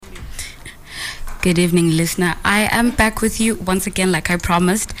Good evening, listener. I am back with you once again, like I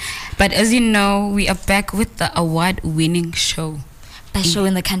promised. But as you know, we are back with the award-winning show. Best show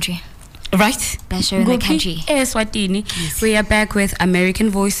in the country. Right? Best show in the country. Eswatini. Yes. We are back with American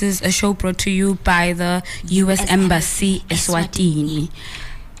Voices, a show brought to you by the U.S. Embassy Eswatini.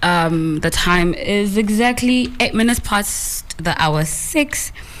 The time is exactly 8 minutes past the hour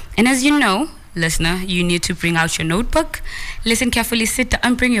 6. And as you know, listener, you need to bring out your notebook, listen carefully, sit down,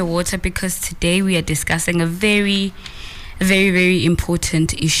 and bring your water, because today we are discussing a very, very, very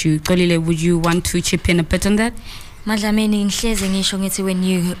important issue. Kolile, would you want to chip in a bit on that? Madlamini ngihleze ngisho ngithi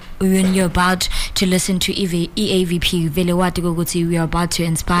when you're about to listen to EAVP vele wathi ukuthi we are about to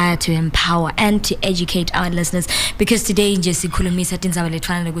inspire, to empower and to educate our listeners, because today nje sikhulumisa tindzaba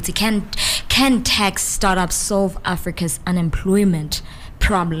letfana nokuthi can tech startups solve Africa's unemployment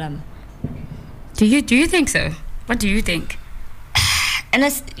problem? Do you think so? What do you think? And I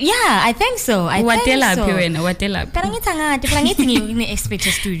think so. That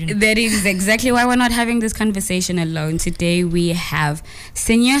is exactly why we're not having this conversation alone. Today we have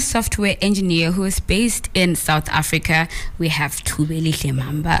senior software engineer who is based in South Africa. We have Thubeli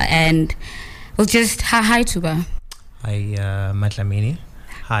Hlemamba, and we'll just hi Tuba. Hi Matlamini.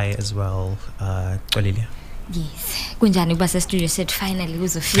 Hi as well Kolile. Yes. Kunjani kuba studio set finally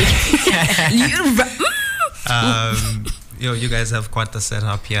uzofika. You guys have quite the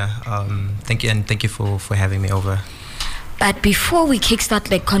setup here. Thank you for having me over. But before we kickstart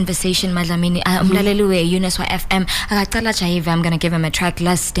the conversation, Madlamini, Uniswa FM, I'm gonna give him a track.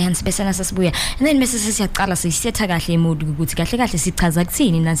 Let's dance, and then Mrs.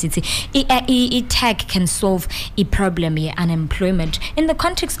 Tech can solve a problem here, unemployment in the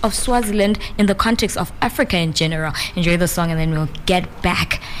context of Swaziland, in the context of Africa in general. Enjoy the song, and then we'll get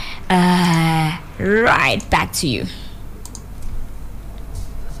back right back to you.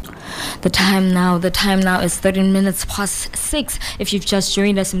 The time now is 13 minutes past 6. If you've just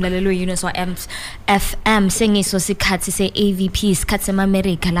joined us, Mlalelo Uniswa FM, sengiso sikhathi se AVP, sikhathi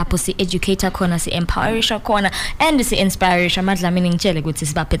America lapho si educator khona, si empowerisha khona, and si inspireisha. Madlamini ngitshele ukuthi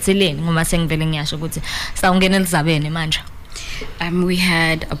sibaphetheleni ngoba sengivele ngiyasho ukuthi sawungena elizabeni manje. We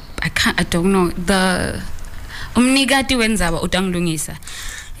had I don't know, the umnikati wenzaba utangilungisa. I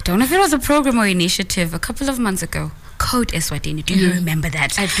don't know if it was a program or initiative a couple of months ago. Code Eswatini. Do you remember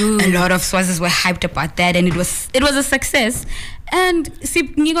that? I do. A lot of Swazis were hyped about that, and it was a success. And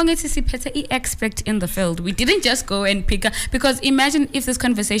expert in the field. We didn't just go and pick up, because imagine if this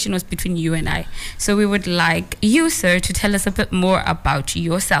conversation was between you and I. So we would like you, sir, to tell us a bit more about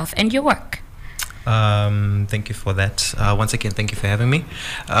yourself and your work. Thank you for that. Once again, thank you for having me.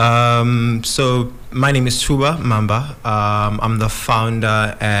 So my name is Tuba Mamba. I'm the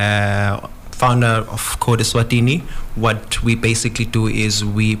founder of Code Eswatini. What we basically do is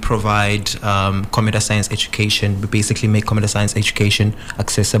we provide computer science education. We basically make computer science education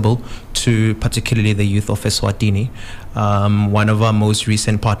accessible to particularly the youth of Eswatini. One of our most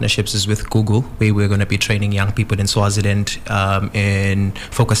recent partnerships is with Google, where we're going to be training young people in Swaziland in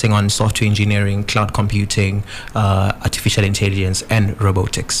focusing on software engineering, cloud computing, artificial intelligence, and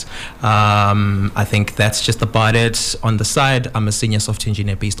robotics. I think that's just about it. On the side, I'm a senior software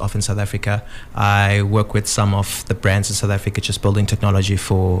engineer based off in South Africa. I work with some of the brands in South Africa, just building technology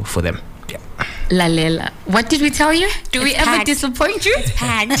for them. Yeah. Lalela. What did we tell you? Do we ever disappoint you? It's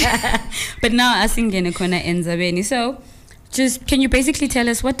packed. But now asingene khona enzabeni. So just can you basically tell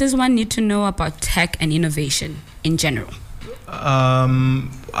us, what does one need to know about tech and innovation in general?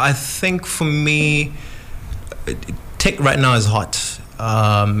 I think for me, tech right now is hot.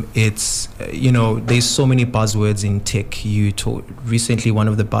 It's there's so many buzzwords in tech. Recently one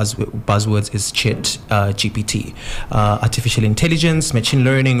of the buzzwords is Chat GPT, artificial intelligence, machine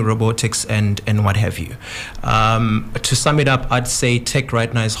learning, robotics, and what have you. To sum it up, I'd say tech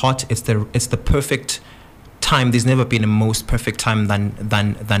right now is hot. It's the perfect time. There's never been a most perfect time than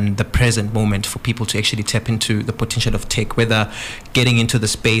the present moment for people to actually tap into the potential of tech, whether getting into the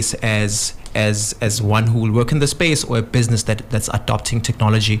space as one who will work in the space, or a business that's adopting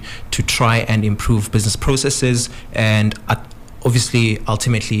technology to try and improve business processes and obviously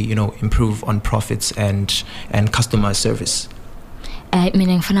ultimately improve on profits and customer service.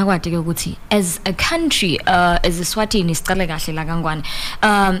 Mina ngifuna kwathi ukuthi as a country, as Eswatini siqale kahle la kangwane,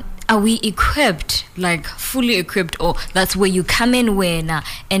 are we equipped, like fully equipped, or that's where you come in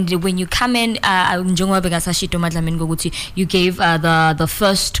and when you come in, you gave the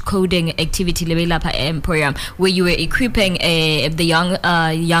first coding activity program where you were equipping the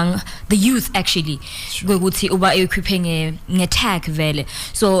youth actually, equipping tech vele.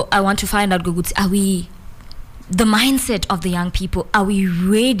 So I want to find out, are we the mindset of the young people. Are we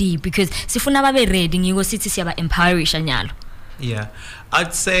ready? Because sifuna babe ready ngiko sithi siyaba empowerisha nyalo. Yeah,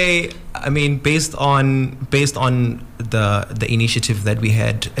 I'd say, I mean, based on the initiative that we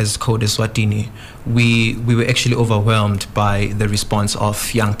had as Code Eswatini, we were actually overwhelmed by the response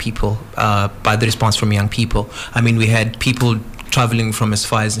of young people, by the response from young people. I mean, we had people traveling from as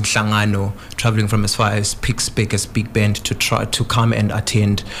far as Nhlangano, traveling from as far as Pixpic, as Big Bend, to try to come and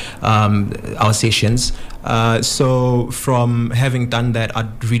attend our sessions. So from having done that,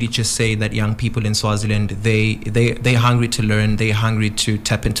 I'd really just say that young people in Swaziland, they're hungry to learn, they're hungry to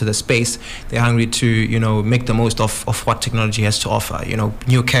tap into the space, they're hungry to, you know, make the most of what technology has to offer, you know,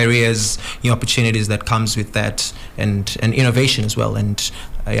 new careers, new opportunities that comes with that, and innovation as well. And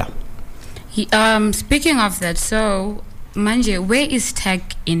yeah. Speaking of that, so Manje, where is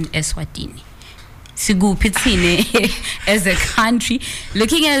tech in Eswatini? Sigupitsine as a country,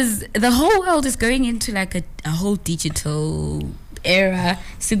 looking as the whole world is going into like a whole digital era.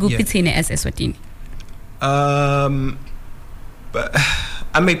 Sigupitsine as Eswatini. But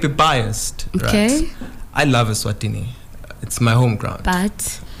I may be biased. Okay. Right? I love Eswatini. It's my home ground.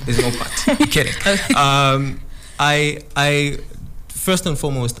 But there's no but. I'm kidding. Okay. I first and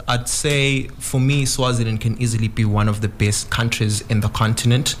foremost, I'd say for me, Swaziland can easily be one of the best countries in the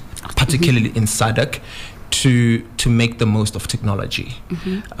continent, particularly in SADC, to make the most of technology.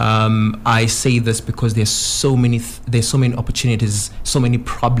 I say this because there's so many opportunities, so many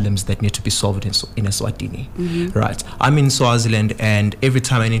problems that need to be solved in Eswatini. Right? I'm in Swaziland, and every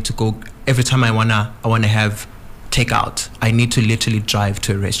time I wanna have takeout, I need to literally drive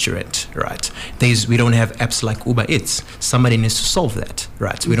to a restaurant, right? We don't have apps like Uber Eats. Somebody needs to solve that,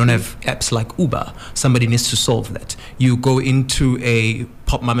 right? We don't have apps like Uber. Somebody needs to solve that. You go into a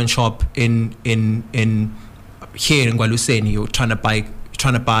pop mom and shop in here in Gwaluseni, you're trying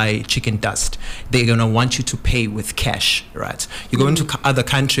to buy chicken dust. They're gonna want you to pay with cash, right? You go into other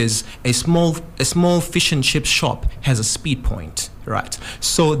countries, a small fish and chip shop has a speed point, right?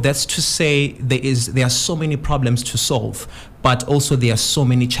 So that's to say there are so many problems to solve, but also there are so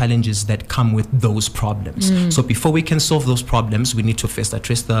many challenges that come with those problems. So before we can solve those problems, we need to first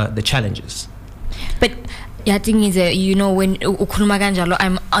address the challenges. But yeah, thing is, you know, when ukhuluma kanjalo,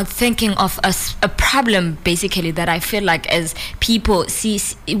 I'm thinking of a problem basically that I feel like as people see,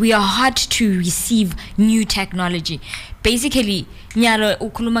 we are hard to receive new technology. Basically, nyalo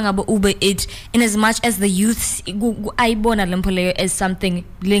ukhuluma ngabo Uber Eats, in as much as the youth ayibona lempolo as something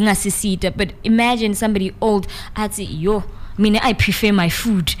lengasisita, but imagine somebody old athi yo, mina I prefer my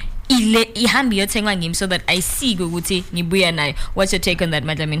food ihambi yothengwa ngimi so that I see ukuthi ngibuya nayo. What's your take on that,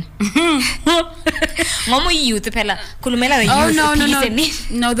 Madlamin? Ngomu youth phela khulumela the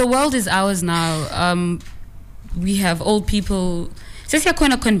youth. No, the world is ours now. We have old people.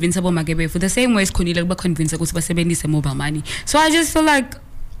 Sesiyakhona convince abo magebe for the same way as khonile kuba convince ukuthi basebenzise mobile money. So I just feel like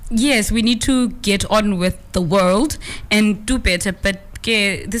yes, we need to get on with the world and do better, but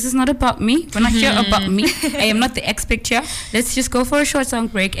okay, this is not about me. We're not here about me. I am not the expert here. Let's just go for a short song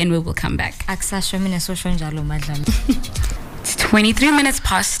break and we will come back. It's 23 minutes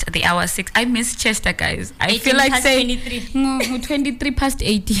past the hour 6. I miss Chester, guys. I feel like saying 23 past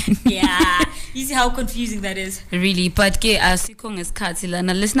 18. Yeah, you see how confusing that is. Really, but Sikong is Katsila.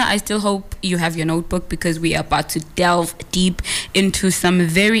 Now, listener, I still hope you have your notebook because we are about to delve deep into some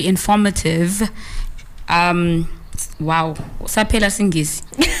very informative. Wow. Saphela singisi.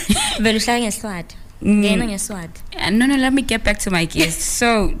 Veluhlala ngeSwati. Ngena ngeSwati. No, let me get back to my guest.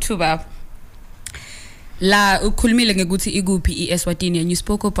 So, Tuba, la ukhulumile ngekuthi ikuphi iEswatini, and you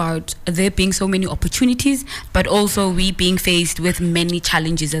spoke about there being so many opportunities, but also we being faced with many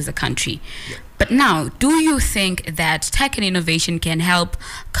challenges as a country. Yeah. But now, do you think that tech and innovation can help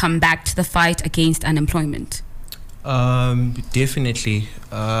come back to the fight against unemployment? Definitely.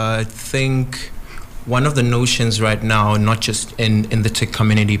 I think one of the notions right now, not just in the tech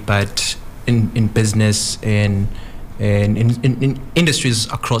community, but in business and in industries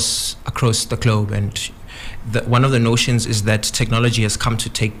across the globe, and one of the notions is that technology has come to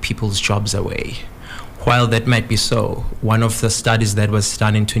take people's jobs away. While that might be so, one of the studies that was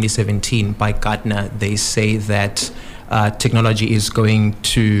done in 2017 by Gartner, they say that technology is going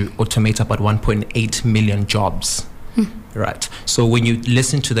to automate about 1.8 million jobs. Right. So when you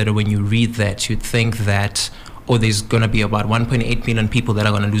listen to that, or when you read that, you think that, there's going to be about 1.8 million people that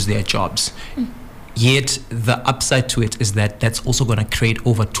are going to lose their jobs. Yet the upside to it is that that's also going to create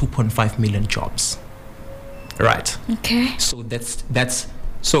over 2.5 million jobs. Right. Okay. So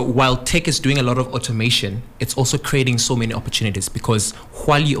so while tech is doing a lot of automation, it's also creating so many opportunities, because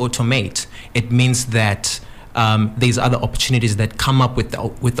while you automate, it means that there's other opportunities that come up with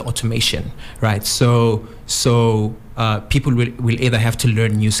the automation, right? So people will either have to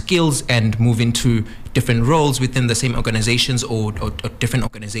learn new skills and move into different roles within the same organizations or different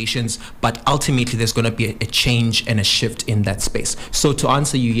organizations, but ultimately there's going to be a change and a shift in that space. So to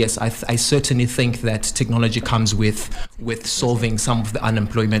answer you, yes, I certainly think that technology comes with solving some of the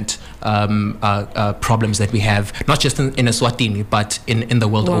unemployment problems that we have, not just in Eswatini, but in the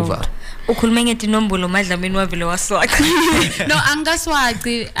world over. No,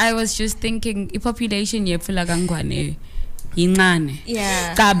 angaswati. I was just thinking, population yefula kangwane.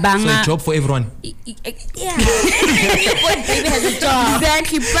 Yeah. So a job for everyone. Yeah. Baby has a job.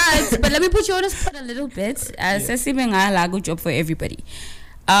 Exactly, but let me put you on the spot a little bit. Good job for everybody.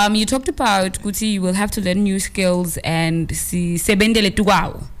 You talked about Kuti, you will have to learn new skills and sebendele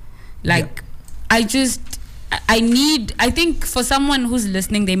tuwao. Like, I think for someone who's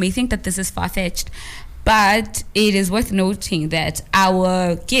listening, they may think that this is far-fetched, but it is worth noting that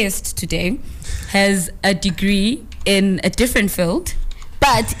our guest today has a degree in a different field,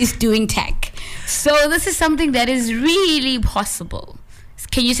 but is doing tech. So this is something that is really possible.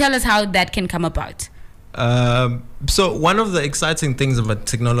 Can you tell us how that can come about? So one of the exciting things about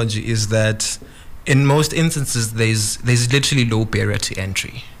technology is that in most instances there's literally low barrier to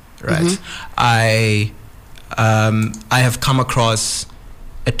entry, right? Mm-hmm. I have come across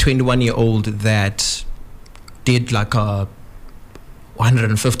a 21-year-old that did like a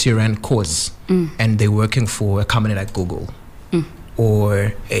 150 Rand course, and they're working for a company like Google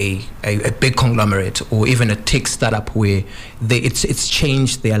or a big conglomerate or even a tech startup where it's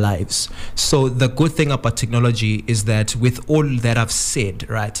changed their lives. So the good thing about technology is that with all that I've said,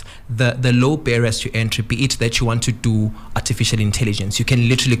 right, the low barriers to entry, be it that you want to do artificial intelligence, you can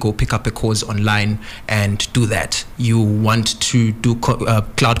literally go pick up a course online and do that. You want to do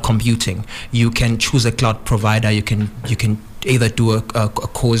cloud computing, you can choose a cloud provider, you can either do a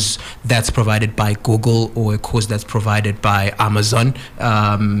course that's provided by Google or a course that's provided by Amazon,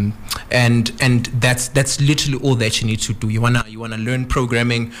 and that's literally all that you need to do. You wanna learn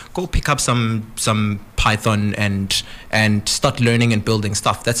programming, go pick up some Python and start learning and building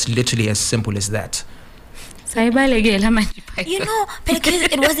stuff. That's literally as simple as that. You know, because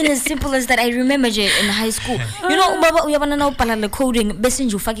it wasn't as simple as that. I remember in high school. You know, baba uyabana na upala coding bese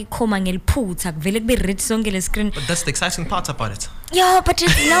nje ufake comma ngeliphutha kuvele kube red sonke le screen. But that's the exciting part about it. Yeah, but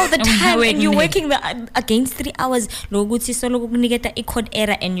it's now the time and you're working against 3 hours lokuthi solo kukuniketa i-code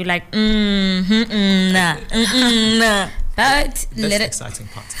error and you're like nah. But that's the exciting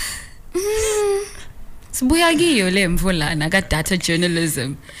part. Data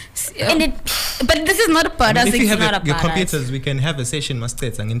journalism. But this is not about us. If you have your computers, we can have a session.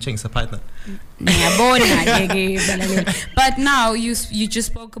 Python. But now you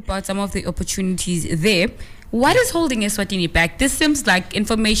just spoke about some of the opportunities there. What is holding Eswatini back? This seems like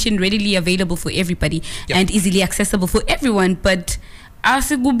information readily available for everybody and easily accessible for everyone. But here in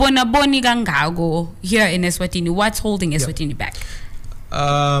Eswatini, what's holding Eswatini back?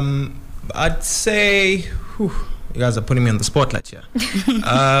 I'd say, you guys are putting me on the spotlight here.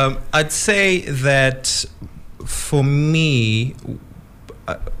 I'd say that for me,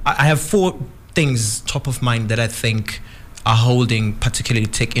 I have 4 things top of mind that I think are holding particularly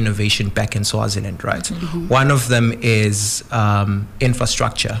tech innovation back in Swaziland, right? Mm-hmm. One of them is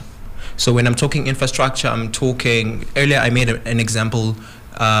infrastructure. So when I'm talking infrastructure, I'm talking, earlier I made an example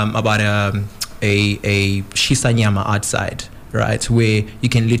about a Shisanyama outside, right? Where you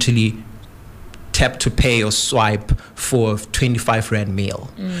can literally tap to pay or swipe for 25 Rand meal.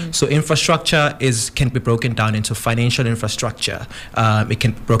 So infrastructure can be broken down into financial infrastructure. It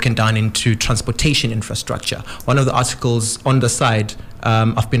can be broken down into transportation infrastructure. One of the articles on the side,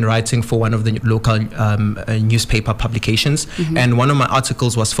 I've been writing for one of the local newspaper publications, and one of my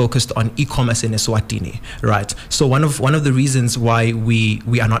articles was focused on e-commerce in Eswatini, right? So one of the reasons why we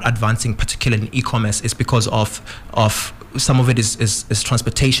are not advancing particularly in e-commerce is because of some of it is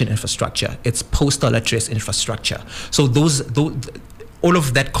transportation infrastructure. It's postal address infrastructure. So those all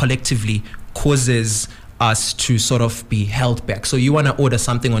of that collectively causes us to sort of be held back. So you want to order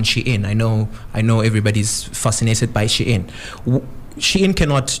something on Shein. I know everybody's fascinated by Shein. Shein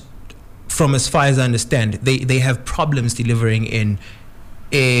cannot, from as far as I understand, they have problems delivering in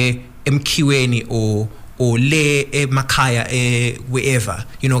Mkiweni or le Makaya wherever,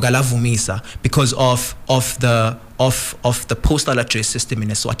 Galavumisa, because of the postal address system in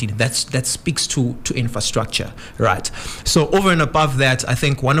Eswatini. That speaks to infrastructure, right? So over and above that, I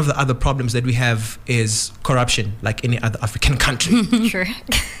think one of the other problems that we have is corruption, like any other African country. Sure.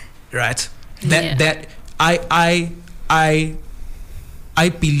 Right? That I I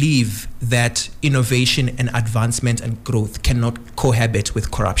believe that innovation and advancement and growth cannot cohabit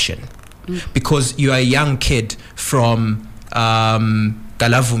with corruption. Because you are a young kid from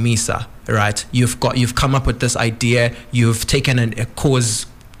Galavumisa, right? You've come up with this idea, you've taken a course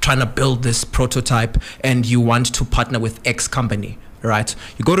trying to build this prototype, and you want to partner with X company, right?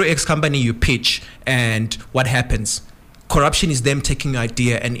 You go to X company, you pitch, and what happens? Corruption is them taking your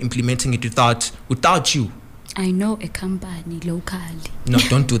idea and implementing it without you. I know a company locally. No,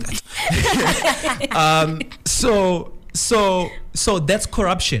 don't do that. So that's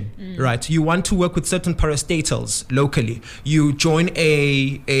corruption, right? You want to work with certain parastatals locally. You join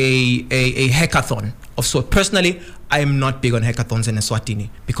a hackathon of sort. Personally, I am not big on hackathons in Eswatini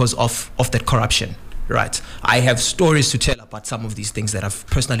because of that corruption, right? I have stories to tell about some of these things that I've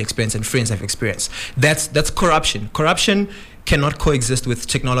personally experienced and friends have experienced. That's corruption. Corruption cannot coexist with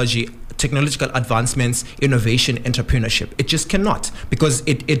technological advancements, innovation, entrepreneurship. It just cannot, because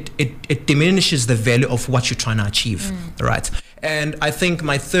it diminishes the value of what you're trying to achieve, right? And I think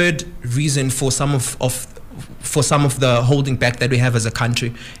my third reason for some of the holding back that we have as a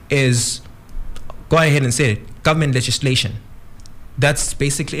country is, go ahead and say it, government legislation. That's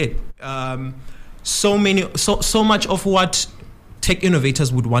basically it. So much of what tech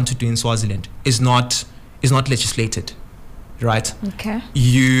innovators would want to do in Swaziland is not legislated, right? Okay.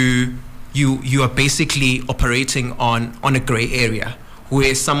 You are basically operating on a gray area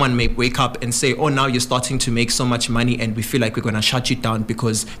where someone may wake up and say, oh, now you're starting to make so much money and we feel like we're going to shut you down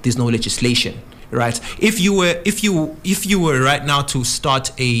because there's no legislation, right? If you were right now to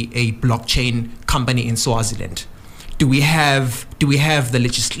start a blockchain company in Swaziland, do we have the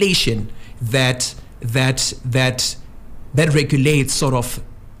legislation that regulates sort of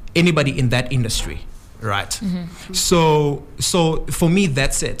anybody in that industry? Right. Mm-hmm. So for me,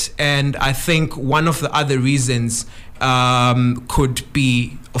 that's it. And I think one of the other reasons could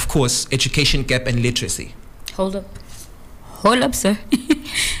be, of course, education gap and literacy. Hold up, sir.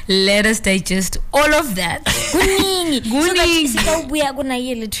 Let us digest all of that. So we are gonna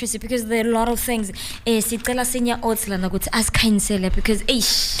hear literacy, because there are a lot of things. Because the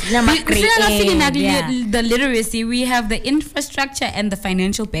literacy, we have the infrastructure and the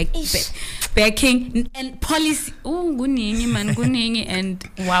financial backing and policy. Oh, guningi and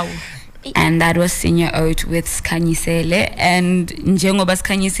wow. And that was Senior Oat with Skanyisele, and njengoba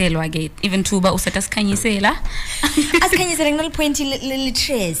Skanyiselwa again, even Tuba usata Skanyisela. Askanyisele ngalo point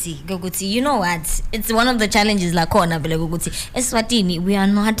literacy gokuthi, you know what, it's one of the challenges la khona vele gokuthi Eswatini we are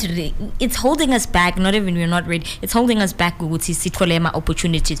not it's holding us back, not even we're not ready, it's holding us back gokuthi sithole ama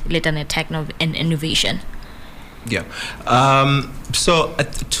opportunities later in tech and innovation. Yeah. So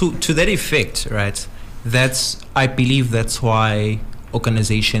to that effect, right, I believe that's why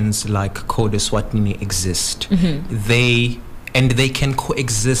organizations like Code Eswatini exist. Mm-hmm. They can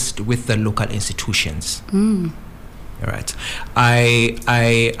coexist with the local institutions. Right. I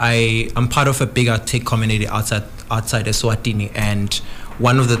am part of a bigger tech community outside Eswatini, and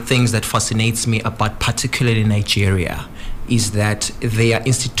one of the things that fascinates me about particularly Nigeria is that their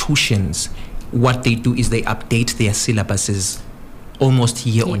institutions, what they do is they update their syllabuses almost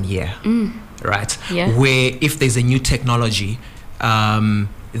year on year. Right. Yeah. Where if there's a new technology,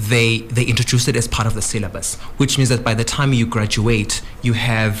 they introduce it as part of the syllabus, which means that by the time you graduate, you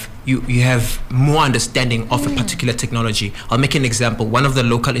have more understanding of a particular technology. I'll make an example. One of the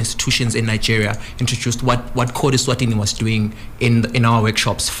local institutions in Nigeria introduced what Code Eswatini was doing in our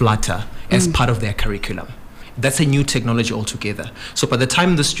workshops, Flutter, as part of their curriculum. That's a new technology altogether. So by the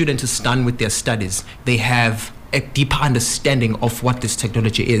time the student is done with their studies, they have a deeper understanding of what this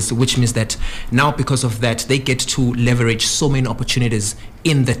technology is, which means that now because of that, they get to leverage so many opportunities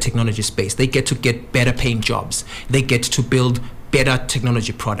in the technology space. They get to get better paying jobs. They get to build better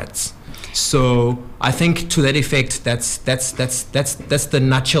technology products. So I think to that effect, that's the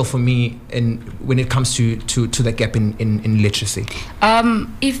nutshell for me when it comes to the gap in literacy.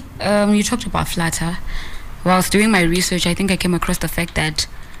 If you talked about Flutter, whilst doing my research, I think I came across the fact that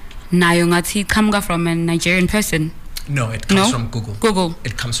Nayongati Kamga from a Nigerian person. No, it comes from Google. Google.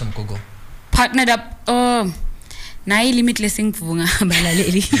 It comes from Google. Partnered up. Oh, Nai limitlessing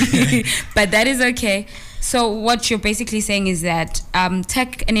but that is okay. So what you're basically saying is that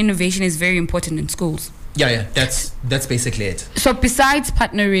tech and innovation is very important in schools. Yeah, that's basically it. So besides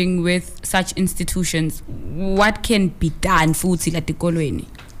partnering with such institutions, what can be done for Utsila?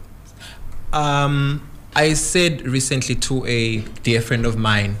 I said recently to a dear friend of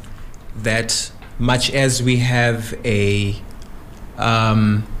mine that much as we have a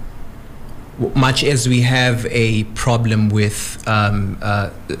problem with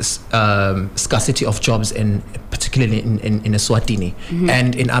scarcity of jobs in particular particularly in Eswatini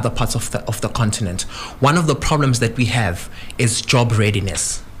and in other parts of the continent. One of the problems that we have is job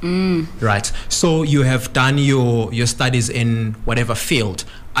readiness. Right. So you have done your studies in whatever field.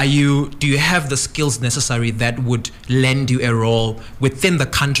 Do you have the skills necessary that would lend you a role within the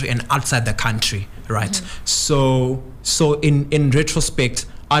country and outside the country? Right. So in retrospect,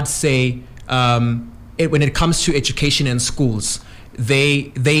 I'd say when it comes to education and schools,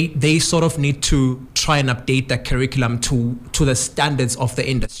 they sort of need to try and update their curriculum to the standards of the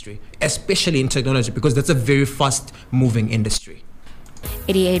industry, especially in technology, because that's a very fast moving industry.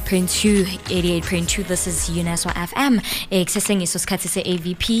 88.2 this is UNESWA FM accessing isosikhathi se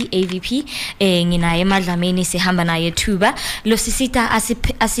AVP nginaye Madlamini sihamba naye Thuba lo sisita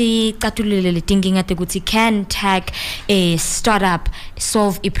asicatulule letinkinga ukuthi can tech a startup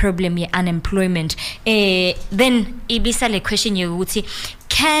solve a problem ye unemployment then ibisa le question yokuthi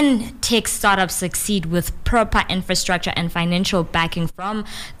can tech startups succeed with proper infrastructure and financial backing from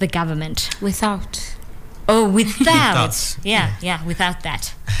the government? Without without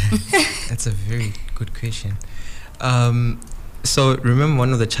that. That's a very good question. So remember,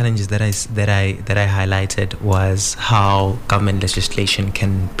 one of the challenges that I highlighted was how government legislation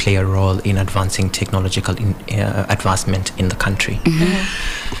can play a role in advancing technological advancement in the country.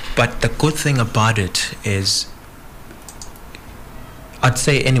 But the good thing about it is, I'd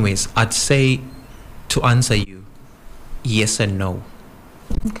say to answer you, yes and no.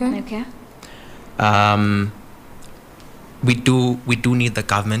 Okay. We do need the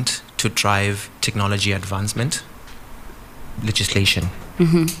government to drive technology advancement, legislation,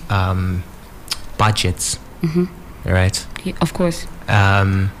 budgets, right? Yeah, of course.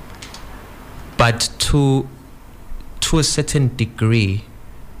 But to a certain degree,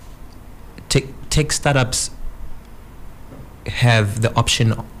 tech startups have the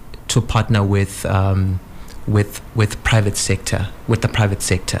option to partner with private sector, with the private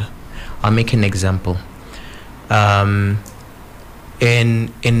sector. I'll make an example. In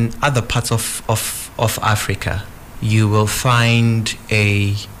other parts of Africa, you will find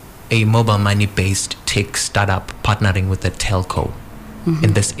a mobile money based tech startup partnering with a telco.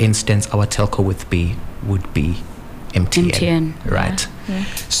 In this instance, our telco would be MTN. Right. Yeah.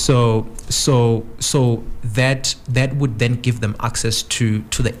 So that would then give them access to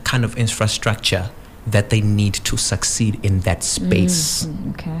the kind of infrastructure that they need to succeed in that space.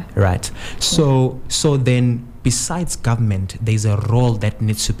 Okay. Right. So then, besides government, there's a role that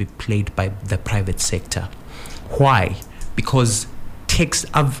needs to be played by the private sector. Why? Because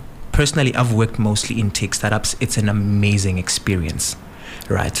I've worked mostly in tech startups. It's an amazing experience,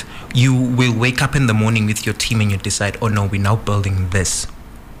 right? You will wake up in the morning with your team and you decide, oh no, we're now building this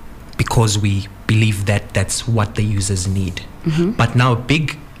because we believe that that's what the users need. But now a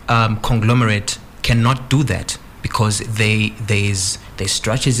big conglomerate cannot do that because there's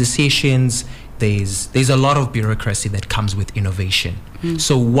strategy sessions, there's a lot of bureaucracy that comes with innovation.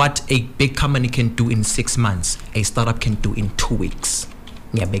 So what a big company can do in 6 months, a startup can do in 2 weeks.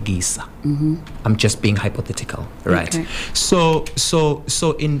 I'm just being hypothetical, right? Okay.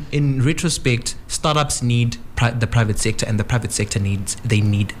 So in retrospect, startups need the private sector, and the private sector need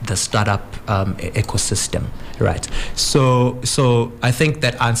the startup ecosystem, right? So I think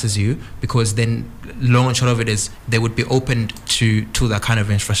that answers you, because then long and short of it is they would be open to the kind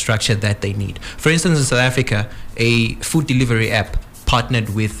of infrastructure that they need. For instance, in South Africa, a food delivery app partnered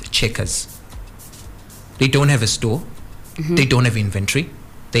with Checkers. They don't have a store, they don't have inventory.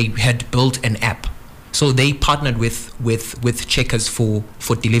 They had built an app, so they partnered with Checkers for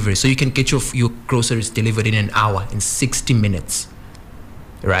delivery. So you can get your groceries delivered in an hour, in 60 minutes,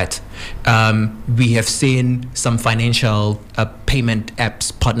 right? We have seen some financial payment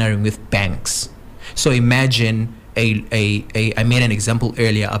apps partnering with banks. So imagine I made an example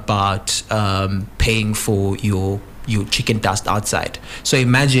earlier about paying for your chicken dust outside. So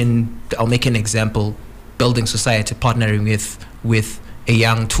imagine, I'll make an example, Building Society partnering with a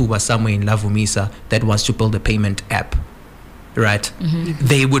young Thuba somewhere in Lavumisa that wants to build a payment app, right?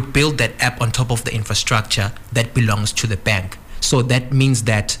 They would build that app on top of the infrastructure that belongs to the bank. So that means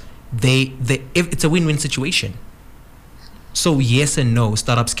that if it's a win-win situation. So yes and no,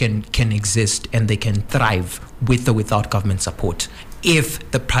 startups can exist and they can thrive with or without government support if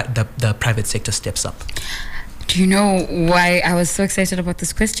the private sector steps up. Do you know why I was so excited about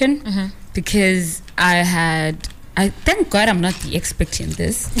this question? Because I thank God I'm not the expert in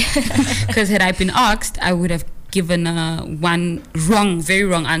this. Because had I been asked, I would have given one very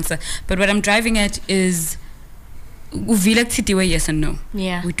wrong answer. But what I'm driving at is yes and no.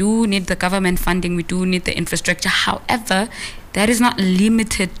 Yeah. We do need the government funding. We do need the infrastructure. However, that is not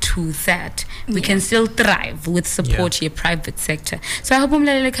limited to that. We can still thrive with support your private sector. So I hope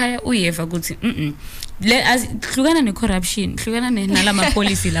umlaleli ekhaya uyeva ukuthi as hlukana ne-corruption, hlukana nala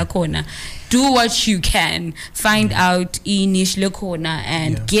policy lakhona. Do what you can, find out niche lakhona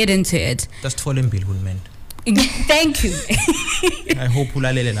and get into it. That's fallen bill, woman. Thank you. I hope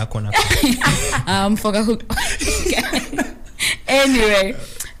ulalele la khona. Anyway,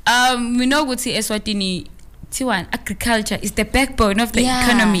 we know ukuthi Eswatini Tiwan, agriculture is the backbone of the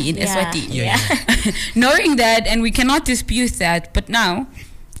economy in Eswatini. Knowing that, and we cannot dispute that, but now,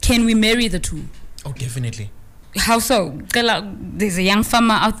 can we marry the two? Oh, definitely. How so? There's a young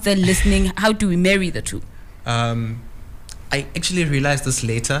farmer out there listening. How do we marry the two? I actually realized this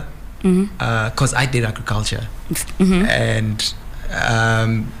later because I did agriculture. And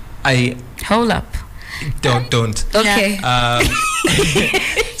I... Hold up. Don't. Okay.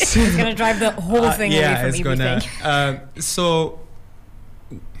 It's gonna drive the whole thing away from everything. So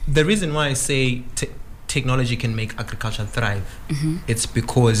the reason why I say technology can make agriculture thrive, it's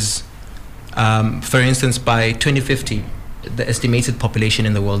because, for instance, by 2050, the estimated population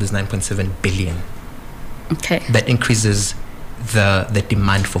in the world is 9.7 billion. Okay. That increases the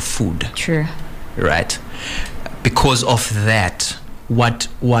demand for food. True. Right. Because of that, what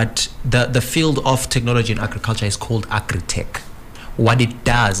the field of technology in agriculture is called agri-tech. What it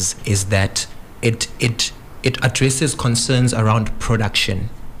does is that it addresses concerns around production,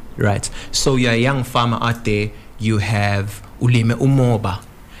 right? So you're a young farmer out there, you have ulime umoba,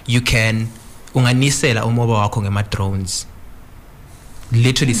 you can unganisela umoba wako ngema drones,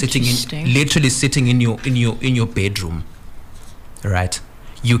 literally sitting in your bedroom, right?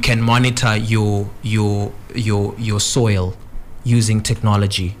 You can monitor your soil using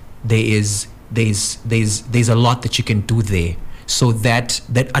technology. There's a lot that you can do there. So that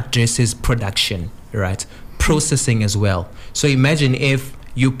addresses production, right? Processing as well. So imagine if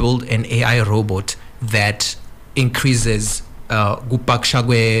you build an AI robot that increases gupaksha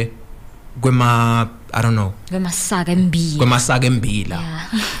gwema, I don't know.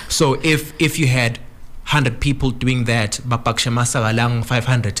 So if you had 100 people doing that, bapaksha masaga lang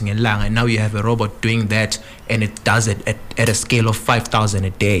 500 ngelang, and now you have a robot doing that, and it does it at a scale of 5,000 a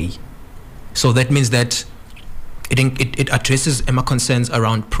day. So that means that it addresses EMA concerns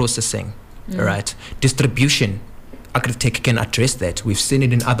around processing, right? Distribution, agri-tech can address that. We've seen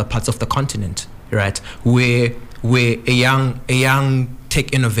it in other parts of the continent, right? Where a young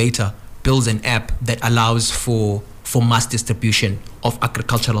tech innovator builds an app that allows for mass distribution of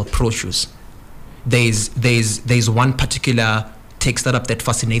agricultural produce. There's one particular tech startup that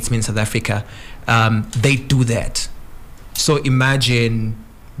fascinates me in South Africa. They do that. So imagine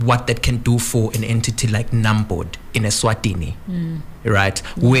what that can do for an entity like Numbod in Eswatini, right?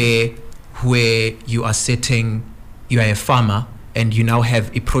 Where you are sitting, you are a farmer, and you now have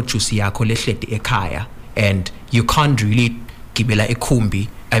a produce yakho lehleti ekhaya, and you can't really gibela ikhumbi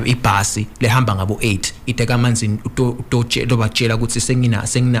ibhasi lehamba ngabo 8 iteka amanzi utotshela batshela ukuthi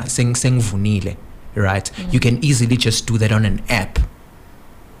sengivunile, right? You can easily just do that on an app.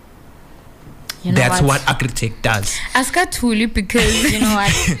 You know that's what agri-tech does. Ask Tuli, because you know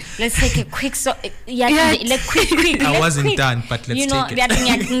what? Let's take a quick quick. I wasn't done, but let's take it.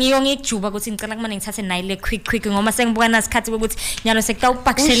 Quick ngoma sengibona isikhathi ukuthi nyalo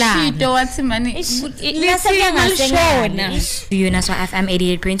sekutawupakshelana. Ushito wathi mani Yona so FM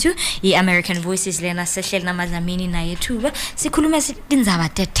 88.2 i-American Voices lena sehleli namazamini naye thuba sikhuluma indaba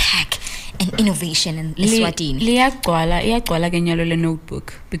tech and innovation in Eswatini. Iyagcwala ke nyalo le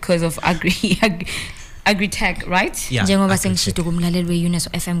notebook because of agri-tech, right? Yeah. Njengoba sengishito kumlaleli we-UNESO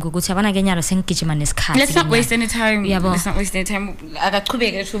FM ngokuthi abana ke nyalo sengigijima nesikhathi. Let's not waste any time.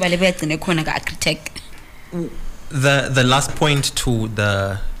 Akaqhubeke thuba le bayagcine khona ka agri-tech. The last point to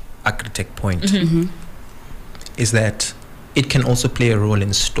the agri-tech point is that it can also play a role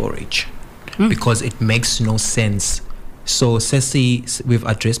in storage because it makes no sense. So Ceci, we've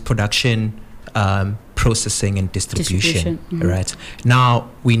addressed production, processing and distribution. Right? Now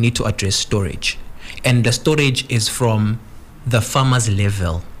we need to address storage. And the storage is from the farmer's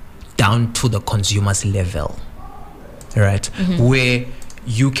level down to the consumer's level. Right? Where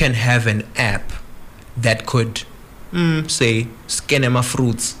you can have an app that could say scan my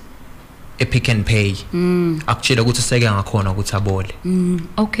fruits a Pick n Pay. Actually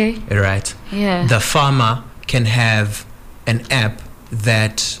Okay. Right? Yeah. The farmer can have an app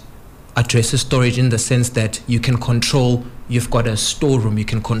that addresses storage in the sense that you can control, you've got a storeroom, you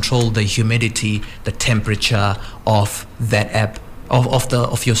can control the humidity, the temperature of that app,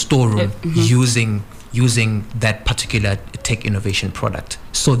 of your storeroom using that particular tech innovation product.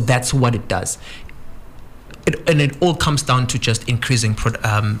 So that's what it does. it all comes down to just increasing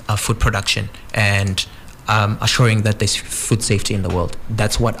food production and assuring that there's food safety in the world.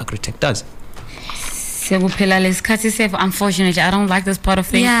 That's what Agritech does. Unfortunately, I don't like this part of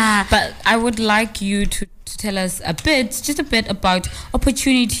things. Yeah. But I would like you to tell us just a bit about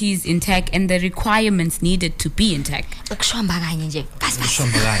opportunities in tech and the requirements needed to be in tech.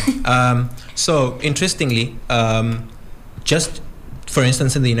 So interestingly, just for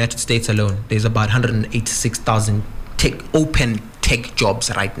instance, in the United States alone, there's about 186,000 open tech jobs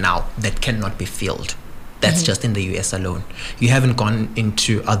right now that cannot be filled. That's just in the US alone. You haven't gone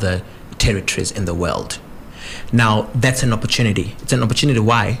into other territories in the world. Now, that's an opportunity. It's an opportunity.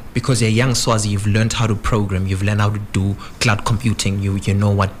 Why? Because you're young Swazi, you've learned how to program, you've learned how to do cloud computing, you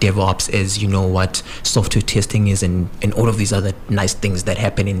know what DevOps is, you know what software testing is, and all of these other nice things that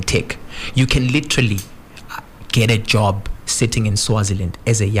happen in tech. You can literally get a job sitting in Swaziland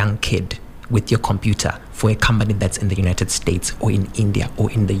as a young kid with your computer for a company that's in the United States or in India or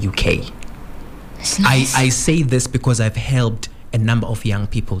in the UK. Nice. I say this because I've helped a number of young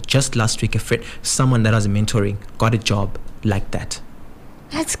people. Just last week, someone that I was mentoring got a job like that.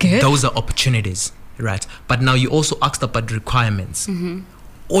 That's good. Those are opportunities, right? But now you also asked about requirements.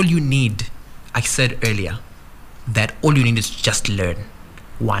 All you need, I said earlier, that all you need is just learn.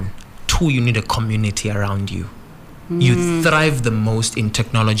 1. 2, you need a community around you. You thrive the most in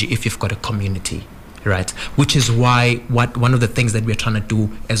technology if you've got a community. Right, which is why one of the things that we're trying to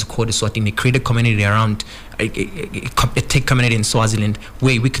do as Code Eswatini, create a community around a tech community in Swaziland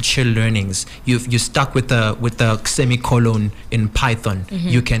where we could share learnings. You're stuck with a semicolon in Python.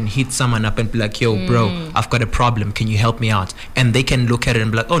 You can hit someone up and be like, "Yo, bro, I've got a problem. Can you help me out?" And they can look at it and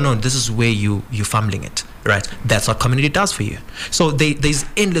be like, "Oh no, this is where you're fumbling it." Right, that's what community does for you. So there's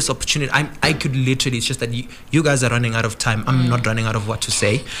endless opportunity. I could literally, it's just that you guys are running out of time. I'm not running out of what to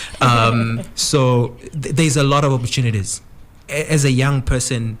say. So there's a lot of opportunities. As a young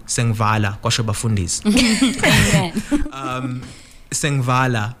person, Sengvala, Kwasho Bafundis.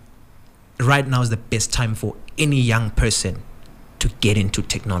 Sengvala, right now is the best time for any young person to get into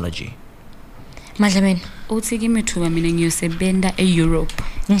technology. Madlamin. Europe.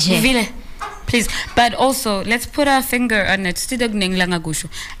 Please, but also let's put our finger on it.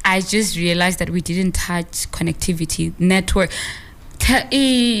 I just realized that we didn't touch connectivity, network,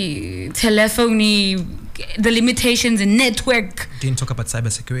 telephony, the limitations in network. Didn't talk about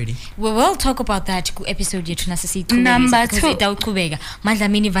cybersecurity. We will talk about that episode. Number 2.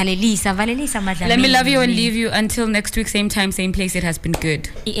 Let me love you and leave you until next week, same time, same place. It has been good.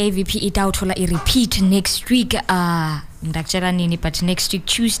 AVP itawuthola repeat next week. But next week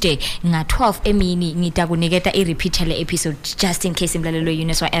Tuesday 12 emini ngitakuniketa repeat episode just in case imlalelo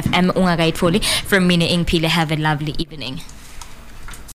Uniswa FM ungakayitholi. From mina Ingphile, have a lovely evening.